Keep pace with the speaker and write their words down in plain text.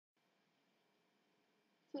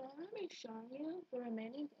So I'm going to be showing you the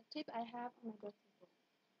remaining duct tape I have on my duct tape roll.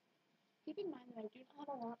 Keep in mind that I do not have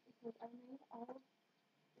a lot because I made all.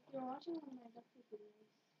 If you're watching one of my duct tape videos,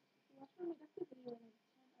 if you're watching my duct tape video and it's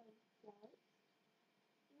 10 out of wallets,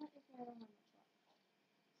 that is why I don't have much left.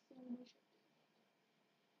 So let me show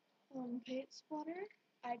you. Paint splatter,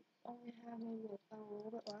 I only have maybe like a little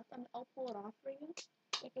bit left. I'll pull it off for you.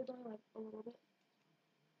 If it's only like a little bit.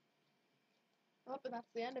 Oh, and that's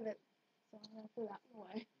the end of it. So I'm gonna throw that one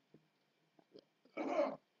away.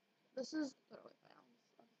 This is throwaway files.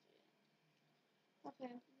 I'll just show you.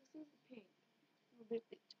 Okay, this is the pink. We'll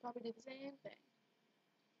probably do the same thing.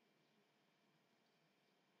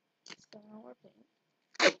 So now we're pink.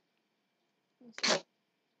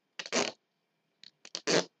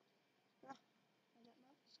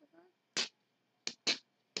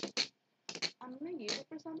 I'm gonna use it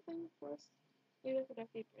for something first. Maybe I could have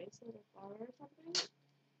a bracelet or flower or something.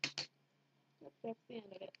 Yep, that's the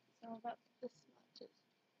end of it. So about this much is.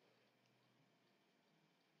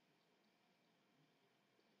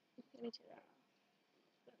 Let me take that off.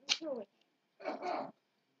 But let's throw it. I'm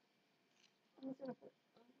just gonna put.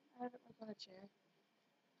 I have it like on a chair.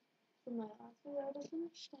 From my last video, I just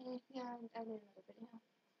finished. Yeah, I made another video.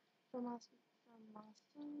 From last time.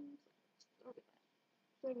 Okay,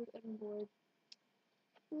 so it was Evan Boyd.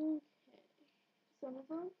 Okay. Some of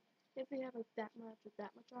them, if they have like that much or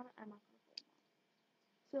that much on it, I'm not gonna put them on.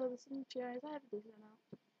 So the some chairs, I have a decent amount,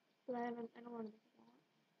 but I don't want to make it long.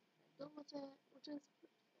 Go with it, which is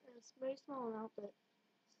a very small amount, but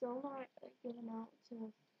still not a good amount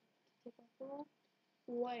to take off the roll.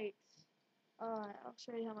 White. I'll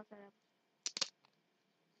show you how much I have.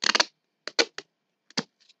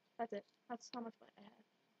 That's it. That's how much white I have.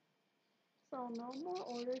 So no more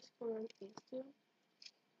orders for these two,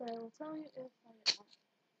 but I will tell you if I get one.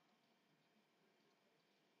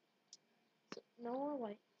 So no more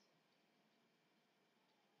white.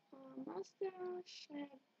 Mustache, I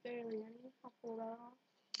have barely any. I'll pull that off.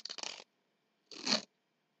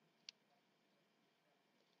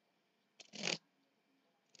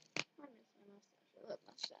 I miss my mustache. I love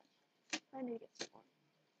mustache. I need to get some more.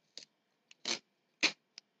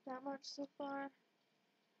 That much so far.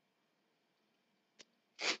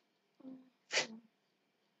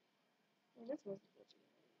 Well, this wasn't what you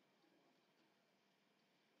wanted.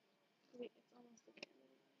 Wait, it's almost the end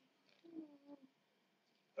anyway. There we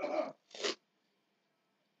go.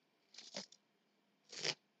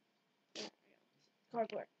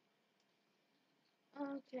 Cardboard.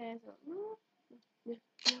 Okay, so no. There we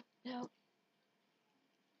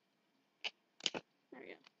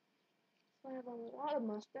go. So I have a lot of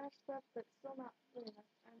mustache stuff, but still not really enough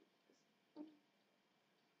time.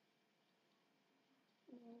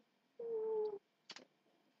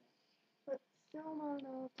 But still not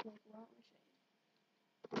enough to make a lot of shade.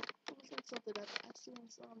 I'm just gonna tilt it up. I see I'm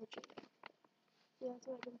still on the shade. Yeah, that's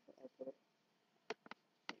what I put it.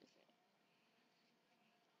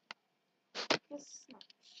 This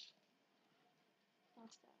much.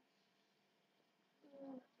 Mustache.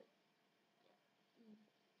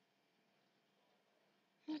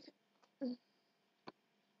 Okay.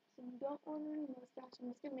 So you don't order any mustache. I'm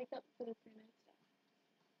just gonna make up for the 3 minute stuff.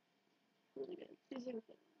 Really good. These are the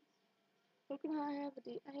good ones. Coconut, I have a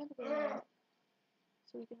good one.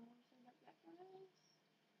 So you can understand what that one is.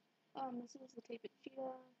 This is the tape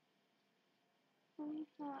cheetah. I'm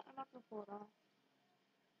not gonna pull it off.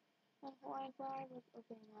 My Hawaiian flag was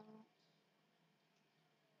okay now.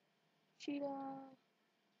 Cheetah.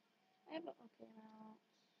 I have an okay amount.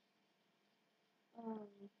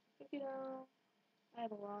 Cookie dough. I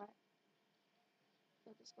have a lot.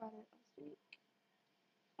 So just got it last week.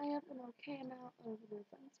 I have an okay amount of the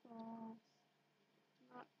fence balls.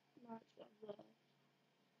 Not much of the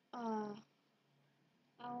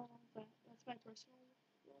that's my personal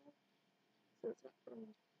role. So it's not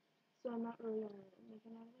really so I'm not really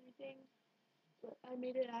making out of anything. But I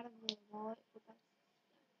made it out of the wallet, but that's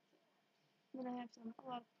then I have a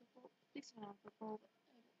lot of purple, decent amount of purple, but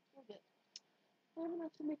we're good. I have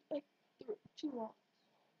enough to make like 2 wallets.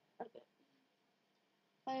 Okay.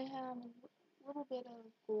 I have a little bit of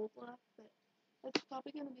gold left, but it's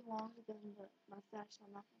probably going to be longer than the mustache, so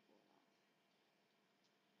I'm not going to pull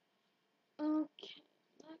it off. Okay,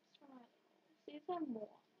 next for my other rolls. These have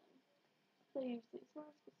more on them. So I use these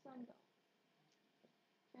ones, but some don't.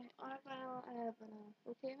 Okay, art file, I have an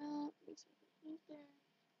okay amount. These are there.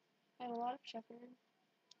 I have a lot of checkered.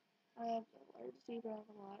 I have a large zebra. I have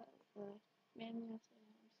a lot of the manual.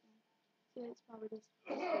 So it's probably just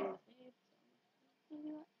made, so I'm not gonna do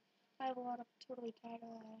that. I have a lot of totally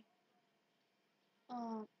tie-dye.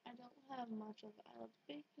 I don't have much of I love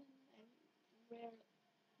bacon. I rare.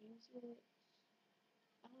 it?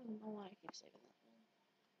 I don't even know why I keep saving that one.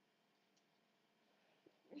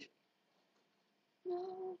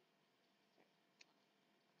 No.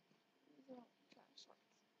 These are trash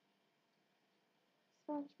shorts.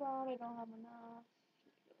 SpongeBob, I don't have enough.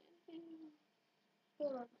 Can't really anything. I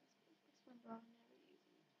love my SpongeBob, never use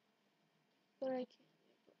it. But I can't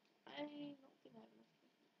make it. I don't think I have enough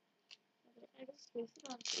for it. I just wasted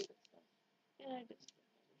on stupid stuff. And I just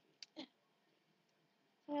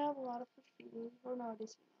I have a lot of graffiti. Or no, I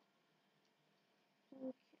just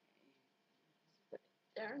okay. Put it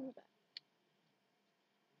there in the back.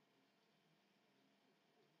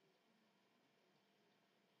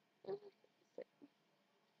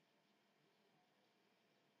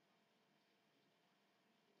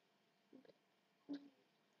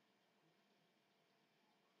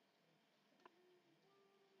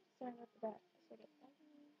 Start at the back. Start at the back.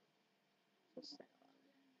 Just start on it.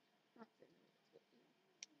 Not 10 minutes, but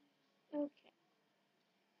okay.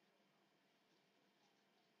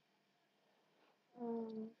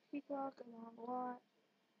 Peacock, I don't have a lot,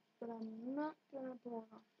 but I'm not gonna pull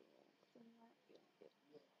it off the roll because I'm not feeling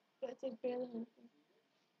good. But it's like barely anything.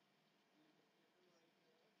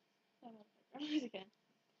 I don't know if I grab it again.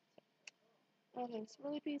 Okay,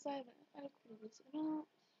 swirly piece, I have a pretty decent amount.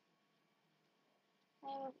 I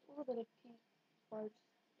have a little bit of pink large,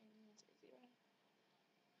 and that's easy, right?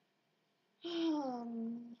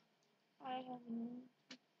 I have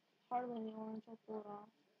hardly any orange, I'll pull it off.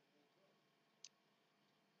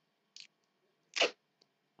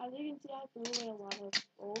 As you can see, I threw away a lot of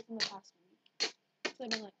rolls in the past week. So I've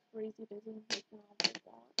been like crazy busy making all my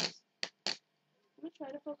wallets. I'm gonna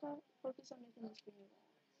try to focus on making this green wallet.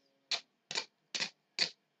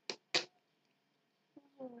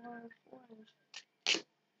 Oh, large orange. Okay,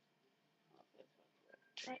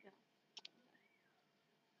 right now.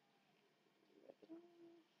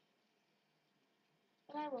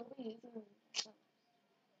 And I will be using some.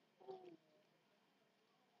 Okay.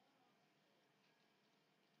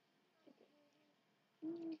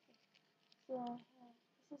 So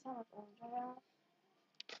this is how much orange I have.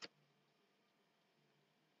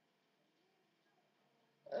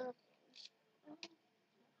 Okay.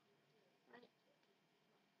 Right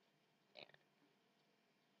there.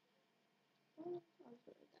 Oh, that was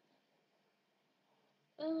really bad.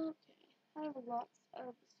 Okay. I have lots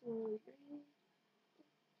of swirly green.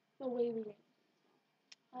 The wavy green.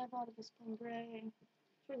 I have a lot of this plain gray.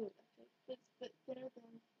 It's really effective. It's a bit thinner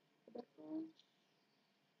than the dark orange.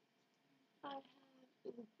 I have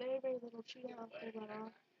this very, very little cheetah. I'll pull that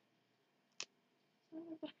off.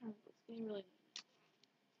 It's getting really annoying.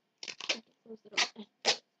 Close it up.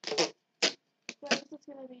 So I guess it's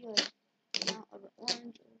gonna be like amount of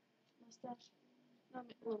orange or mustache. No, a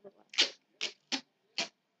little bit less.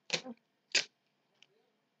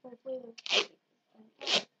 Hopefully this thing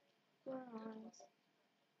eyes.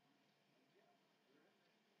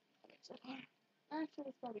 So far. Actually,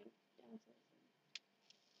 it's probably downstairs.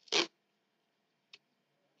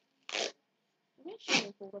 Maybe I should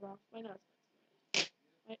have pulled it off. Why not?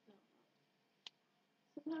 Right? No.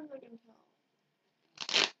 Sometimes I can tell.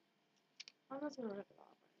 I'm just gonna rip it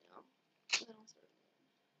off right now. And then I'll start it.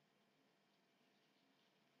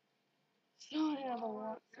 So I have a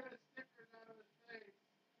lot. Sorry.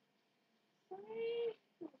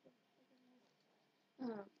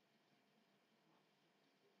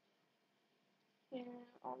 Here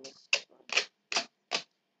on this one.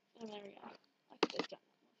 And there we go. I could have done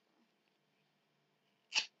that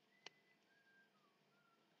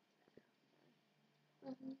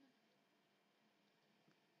much more.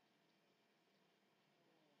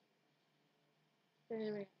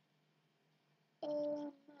 There we go.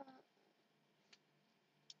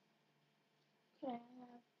 Okay, I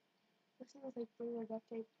have this is like blue duct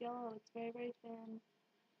tape yellow. It's very, very thin,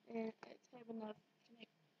 and it's tight enough to make.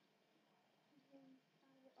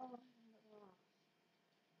 Oh,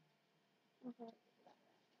 okay.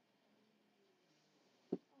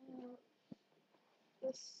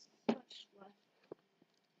 This much left.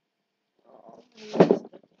 Oh,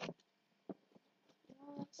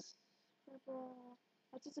 yes, purple.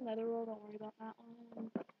 That's just another roll. Don't worry about that one.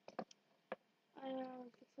 I have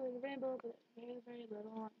it's like a rainbow, but very, very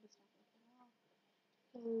little. I'm just not gonna pull it off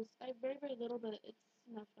because I have very, very little, but it's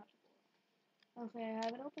enough not to pull it off. Okay, I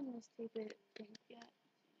haven't opened this tape it pink yet.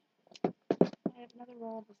 I have another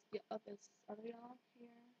roll of this other yellow here.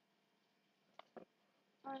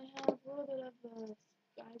 I have a little bit of the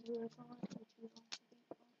sky blue I call it, or teal, I think.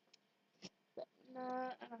 But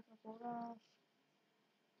nah, I'm not gonna pull it off.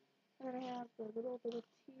 And then I have the little bit of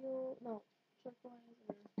teal, no, turquoise,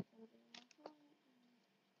 or whatever you want to call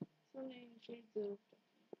it. So many shades of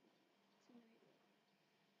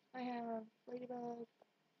I have ladybug,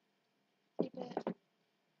 tape it.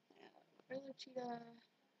 I have regular cheetah.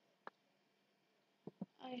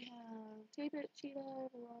 I have tape it, cheetah,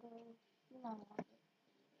 gelato. Not a lot of it.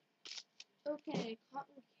 Okay,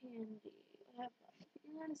 cotton candy. I have. If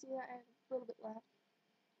you want to see that, I have a little bit left.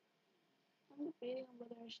 I'm debating on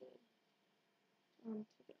whether I should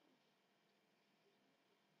take it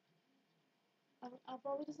off. I'll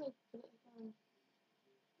probably just like put it like on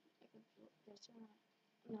like a dresser.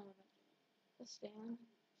 No, not a stand.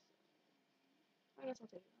 I guess I'll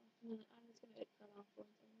take it off. And then I'm just gonna cut off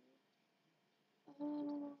one thing. I don't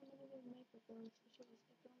know what I'm gonna make with those. I should just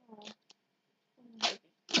get them all. Okay.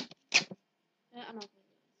 Yeah, I'm not gonna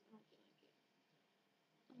do this. I don't feel like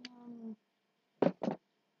it.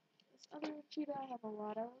 This other cheetah I have a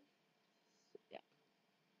lot of. Yeah.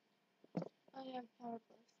 I have Power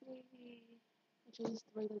Plus Navy, which is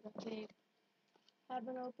the regular duct tape.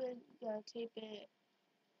 Haven't opened, you gotta tape it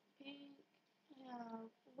pink. I have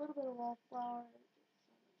a little bit of wallflower,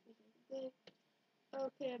 so much big.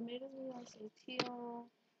 Okay, I made it really nice and teal.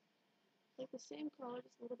 Like the same color,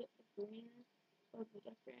 just a little bit greener of the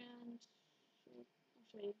duck brand. I'll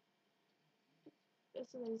show you. As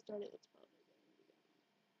soon as I start it, it's probably going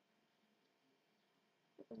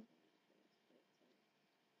to be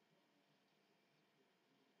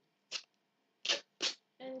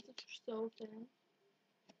and it's so thin.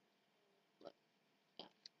 Look, yeah,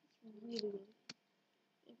 it's really good.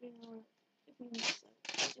 If you know, if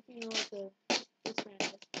you know what this brand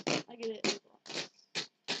is, I get it as well.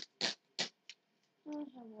 I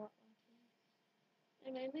don't have a lot left.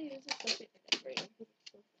 I mainly use this duct tape for decorating because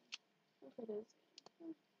it's so thin. Look at this.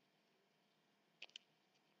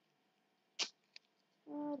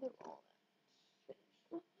 Oh, they're all finished.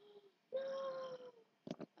 No!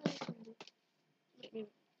 I just made it.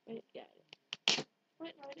 Wait, yeah, I did.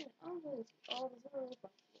 Wait, no, I didn't. All this little flexible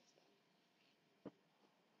stuff.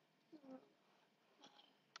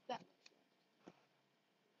 That much left.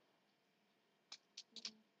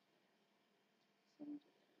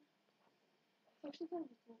 It's actually kind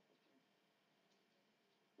of a cool picture.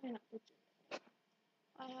 I mean, not picture.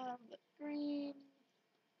 I have the green.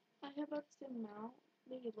 I have about the same amount,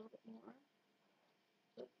 maybe a little bit more,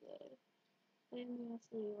 of the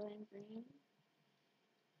famously lime green.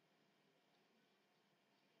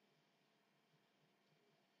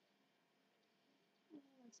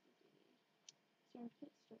 That's easy. So I'm just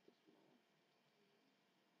gonna start this small.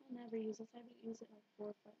 I never use this. I haven't used it in like 4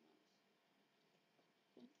 or 5 months.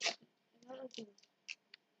 I got it like in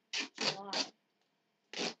July.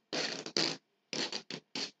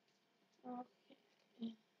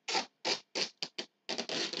 Okay.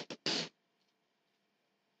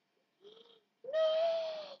 No!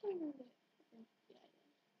 I ruined it. Okay. Yeah, I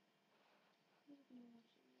did. Maybe I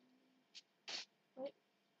should. Wait.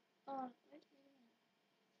 Wait.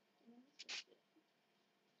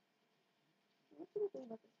 What do you think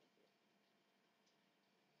about this?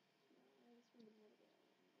 No, I just want to move it out.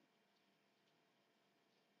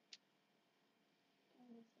 I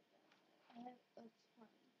just like that. I have a ton.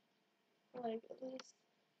 Like, at least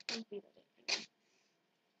 10 feet of it.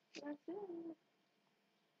 That's it.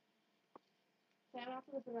 Okay, I'm not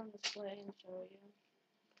going to put it on display and show you.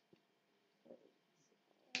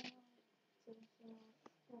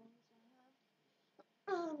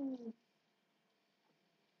 Um,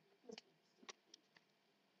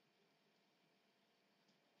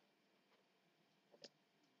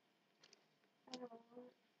 I don't know.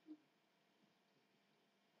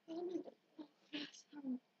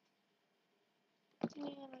 Oh my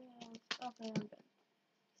god. Okay, I'm done.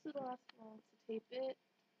 This is the last one to tape it.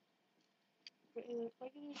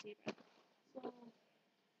 Regular zebra. So,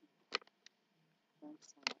 that's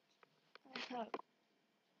how much I have.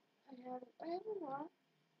 I have a lot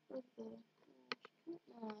with the,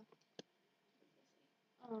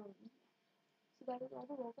 so that is all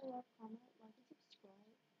the roles I have. Comment, like, and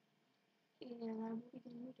subscribe. And I will be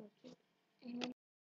doing your duct tape. And